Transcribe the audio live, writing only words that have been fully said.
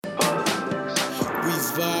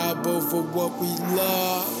vibe over what we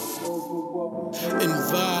love and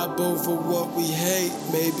vibe over what we hate,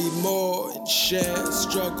 maybe more, and share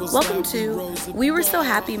struggles. Welcome to We Were So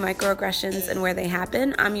Happy Microaggressions and Where They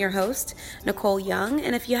Happen. I'm your host, Nicole Young,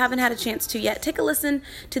 and if you haven't had a chance to yet, take a listen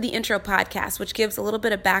to the intro podcast, which gives a little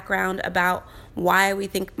bit of background about why we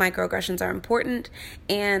think microaggressions are important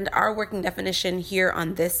and our working definition here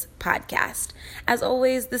on this podcast. As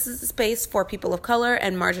always, this is a space for people of color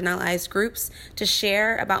and marginalized groups to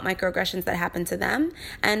share about microaggressions that happen to them,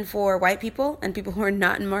 and for white people and people who are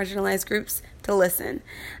not in marginalized groups to listen.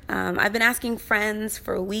 I've been asking friends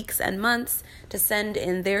for weeks and months to send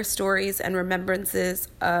in their stories and remembrances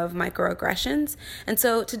of microaggressions. And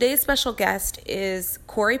so today's special guest is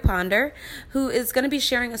Corey Ponder, who is going to be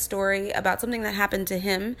sharing a story about something that happened to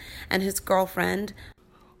him and his girlfriend.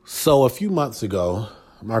 So a few months ago,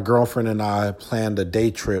 my girlfriend and I planned a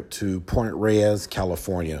day trip to Point Reyes,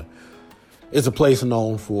 California. It's a place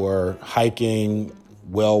known for hiking,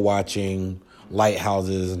 whale watching,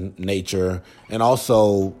 lighthouses, nature, and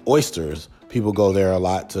also oysters. People go there a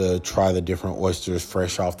lot to try the different oysters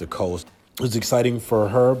fresh off the coast. It was exciting for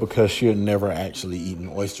her because she had never actually eaten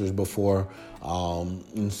oysters before.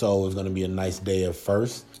 And so it was going to be a nice day at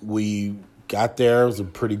first. We got there. It was a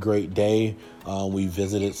pretty great day. We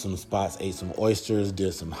visited some spots, ate some oysters,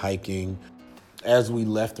 did some hiking. As we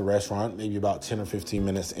left the restaurant, maybe about 10 or 15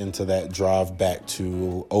 minutes into that drive back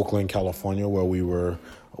to Oakland, California, where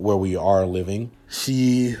we are living,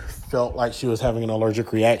 she felt like she was having an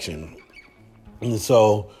allergic reaction. And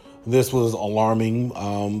so this was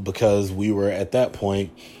alarming because we were at that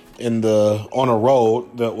point on a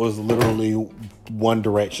road that was literally one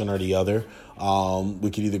direction or the other. We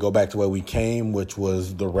could either go back to where we came, which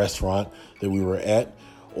was the restaurant that we were at,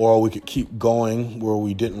 or we could keep going where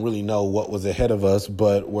we didn't really know what was ahead of us,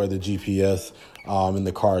 but where the GPS in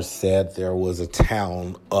the car said there was a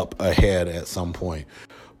town up ahead at some point.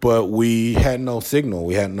 But we had no signal.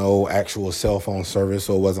 We had no actual cell phone service,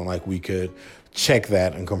 so it wasn't like we could check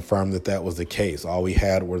that and confirm that that was the case. All we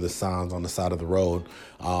had were the signs on the side of the road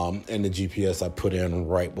and the GPS I put in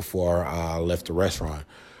right before I left the restaurant.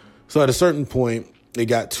 So at a certain point, it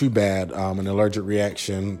got too bad. An allergic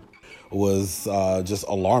reaction was just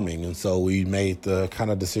alarming. And so we made the kind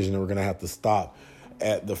of decision that we're going to have to stop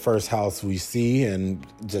at the first house we see and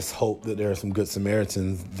just hope that there are some good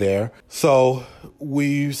Samaritans there. So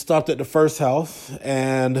we stopped at the first house,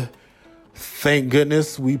 and thank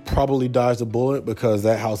goodness we probably dodged a bullet because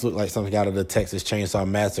that house looked like something out of the Texas Chainsaw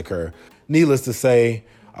Massacre. Needless to say,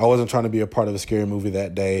 I wasn't trying to be a part of a scary movie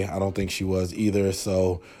that day. I don't think she was either.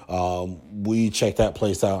 So we checked that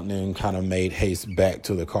place out and then kind of made haste back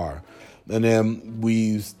to the car. And then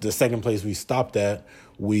the second place we stopped at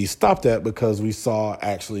because we saw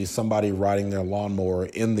actually somebody riding their lawnmower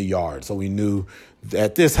in the yard. So we knew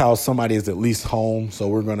at this house, somebody is at least home. So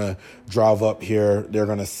we're going to drive up here. They're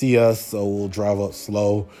going to see us. So we'll drive up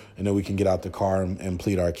slow and then we can get out the car and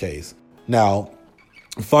plead our case. Now,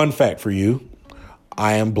 fun fact for you,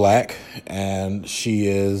 I am black and she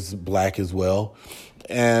is black as well.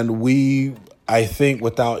 And I think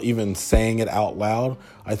without even saying it out loud,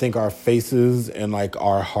 I think our faces and like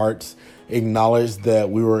our hearts acknowledged that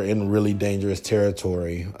we were in really dangerous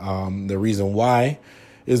territory. The reason why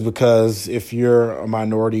is because if you're a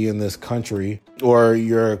minority in this country or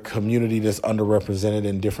you're a community that's underrepresented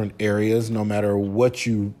in different areas, no matter what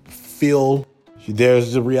you feel,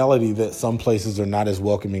 there's the reality that some places are not as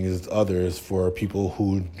welcoming as others for people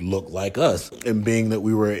who look like us. And being that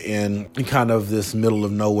we were in kind of this middle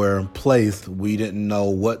of nowhere place, we didn't know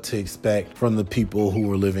what to expect from the people who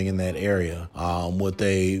were living in that area. Would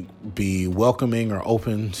they be welcoming or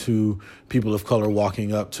open to people of color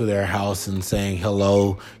walking up to their house and saying,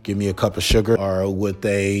 hello, give me a cup of sugar? Or would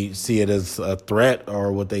they see it as a threat?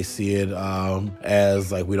 Or would they see it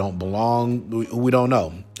as like we don't belong? We don't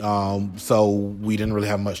know. So we didn't really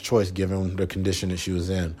have much choice given the condition that she was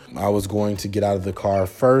in. I was going to get out of the car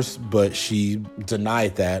first, but she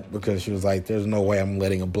denied that because she was like, there's no way I'm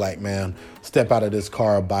letting a black man step out of this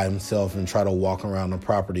car by himself and try to walk around the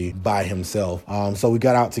property by himself. So we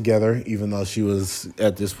got out together, even though she was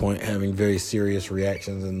at this point having very serious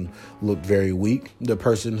reactions and looked very weak. The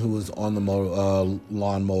person who was on the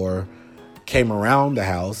lawnmower came around the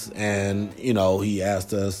house and, he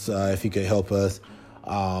asked us if he could help us.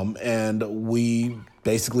 And we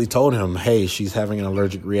basically told him, hey, she's having an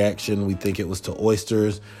allergic reaction. We think it was to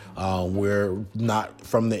oysters. We're not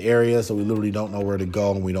from the area, so we literally don't know where to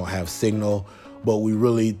go and we don't have signal. But we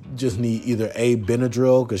really just need either A,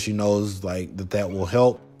 Benadryl, because she knows that will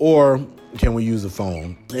help, or can we use the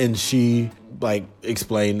phone? And she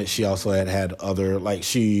explained that she also had other,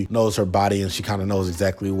 she knows her body and she kind of knows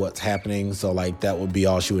exactly what's happening. So that would be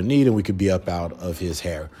all she would need and we could be up out of his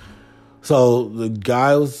hair. So the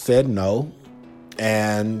guy said no.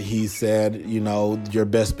 And he said, your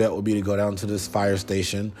best bet would be to go down to this fire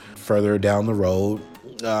station further down the road.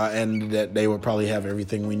 And that they would probably have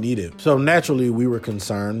everything we needed. So naturally, we were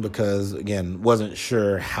concerned because, again, wasn't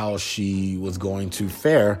sure how she was going to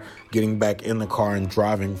fare getting back in the car and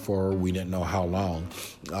driving for we didn't know how long.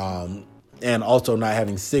 And also not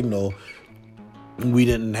having signal, we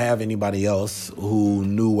didn't have anybody else who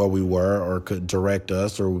knew where we were or could direct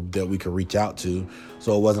us or that we could reach out to.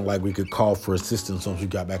 So it wasn't like we could call for assistance once we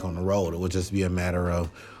got back on the road. It would just be a matter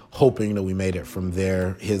of hoping that we made it from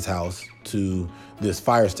his house, to this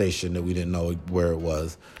fire station that we didn't know where it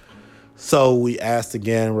was. So we asked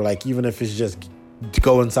again, we're like, even if it's just to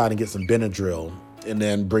go inside and get some Benadryl and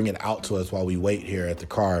then bring it out to us while we wait here at the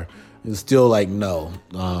car. It's still no,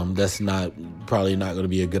 that's probably not going to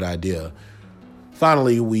be a good idea.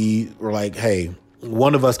 Finally, we were like, hey,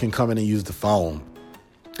 one of us can come in and use the phone.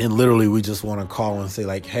 And literally, we just want to call and say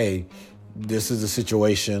hey, this is the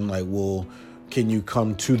situation. Can you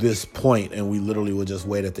come to this point? And we literally would just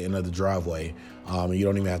wait at the end of the driveway. And you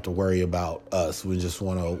don't even have to worry about us. We just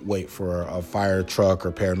want to wait for a fire truck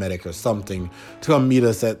or paramedic or something to come meet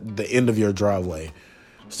us at the end of your driveway.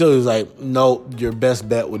 Still, he was no, your best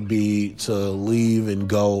bet would be to leave and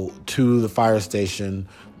go to the fire station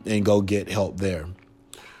and go get help there.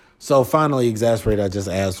 So finally, exasperated, I just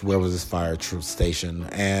asked where was this fire station.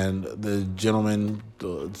 And the gentleman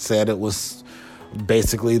said it was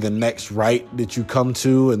basically the next right that you come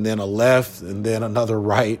to, and then a left, and then another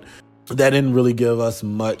right. That didn't really give us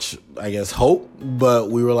much, hope, but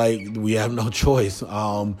we were we have no choice.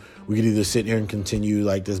 We could either sit here and continue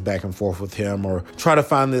this back and forth with him, or try to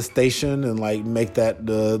find this station and make that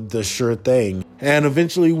the sure thing. And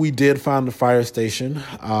eventually we did find the fire station.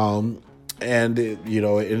 And it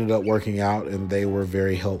ended up working out, and they were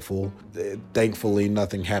very helpful. Thankfully,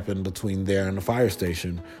 nothing happened between there and the fire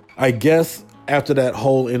station. I guess after that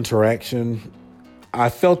whole interaction, I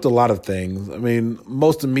felt a lot of things.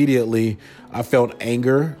 Most immediately, I felt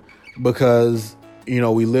anger because,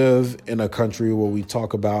 we live in a country where we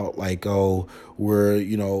talk about we're,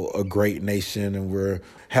 a great nation, and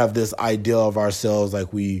have this ideal of ourselves,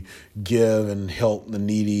 we give and help the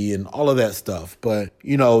needy and all of that stuff. But,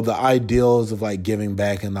 the ideals of giving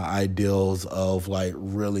back and the ideals of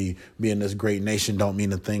really being this great nation don't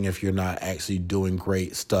mean a thing if you're not actually doing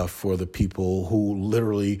great stuff for the people who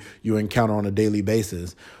literally you encounter on a daily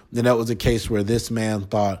basis. And that was a case where this man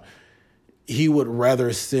thought he would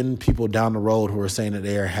rather send people down the road who are saying that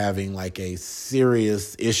they are having a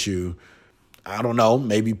serious issue. I don't know,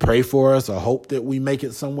 maybe pray for us or hope that we make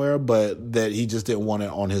it somewhere, but that he just didn't want it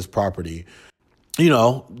on his property.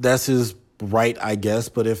 That's his right, I guess.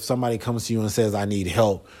 But if somebody comes to you and says, I need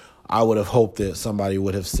help, I would have hoped that somebody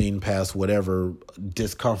would have seen past whatever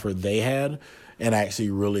discomfort they had and actually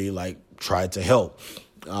really tried to help.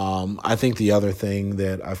 I think the other thing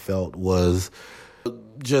that I felt was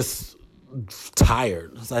just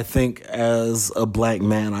tired. I think as a black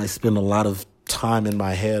man, I spend a lot of time in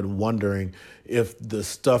my head wondering if the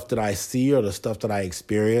stuff that I see or the stuff that I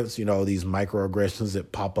experience, these microaggressions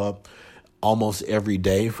that pop up almost every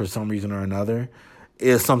day for some reason or another,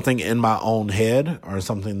 is something in my own head or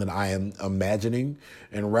something that I am imagining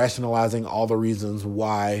and rationalizing all the reasons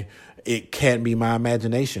why it can't be my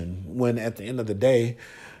imagination, when at the end of the day,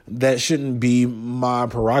 that shouldn't be my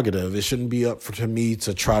prerogative. It shouldn't be up to me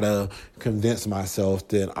to try to convince myself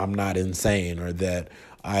that I'm not insane or that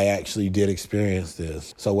I actually did experience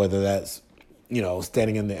this. So whether that's,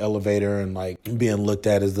 standing in the elevator and being looked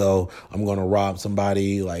at as though I'm going to rob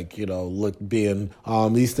somebody,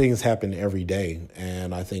 these things happen every day.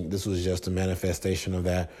 And I think this was just a manifestation of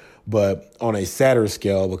that, but on a sadder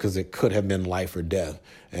scale, because it could have been life or death,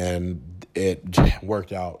 and it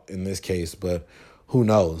worked out in this case, but who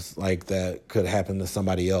knows, that could happen to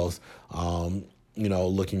somebody else,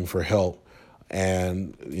 looking for help.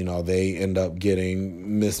 And, they end up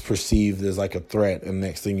getting misperceived as a threat. And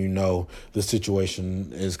next thing you know, the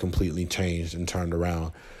situation is completely changed and turned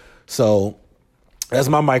around. So that's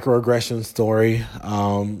my microaggression story.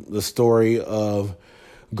 The story of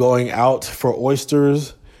going out for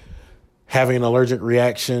oysters, having an allergic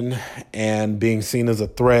reaction, and being seen as a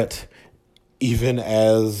threat, even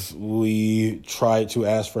as we tried to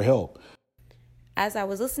ask for help. As I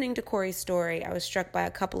was listening to Corey's story, I was struck by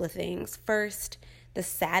a couple of things. First, the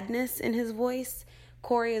sadness in his voice,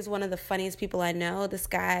 Corey is one of the funniest people I know. This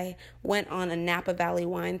guy went on a Napa Valley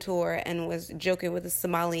wine tour and was joking with a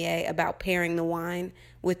sommelier about pairing the wine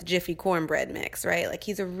with Jiffy cornbread mix, right? Like,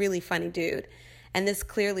 he's a really funny dude. And this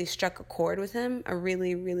clearly struck a chord with him, a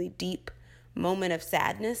really, really deep moment of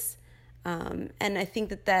sadness. And I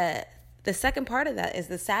think that the second part of that is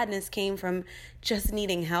the sadness came from just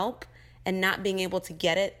needing help and not being able to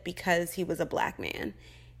get it because he was a black man.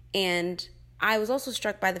 And I was also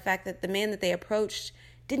struck by the fact that the man that they approached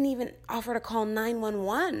didn't even offer to call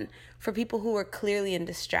 911 for people who were clearly in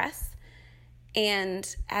distress.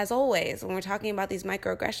 And as always, when we're talking about these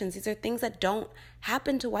microaggressions, these are things that don't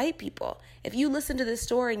happen to white people. If you listen to this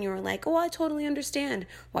story and you were like, oh, I totally understand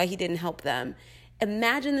why he didn't help them.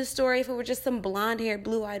 Imagine the story if it were just some blonde-haired,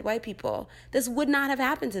 blue-eyed white people. This would not have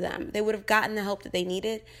happened to them. They would have gotten the help that they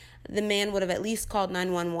needed. The man would have at least called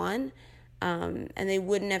 911. And they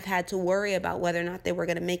wouldn't have had to worry about whether or not they were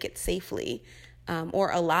going to make it safely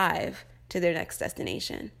or alive to their next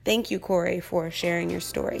destination. Thank you, Corey, for sharing your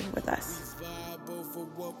story with us. Vibe over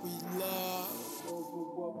what we love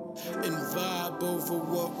and vibe over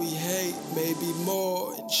what we hate, maybe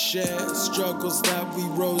more, and share struggles that we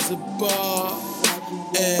rose above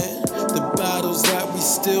and the battles that we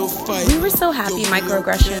still fight. We were so happy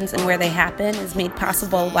Microaggressions and Where They Happen is made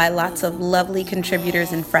possible by lots of lovely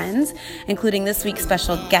contributors and friends, including this week's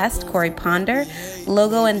special guest, Corey Ponder,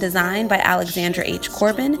 logo and design by Alexandra H.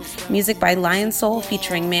 Corbin, music by Lion Soul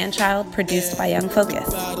featuring Manchild, produced by Young Focus.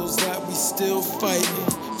 Battles that we still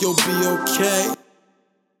fighting, you'll be okay.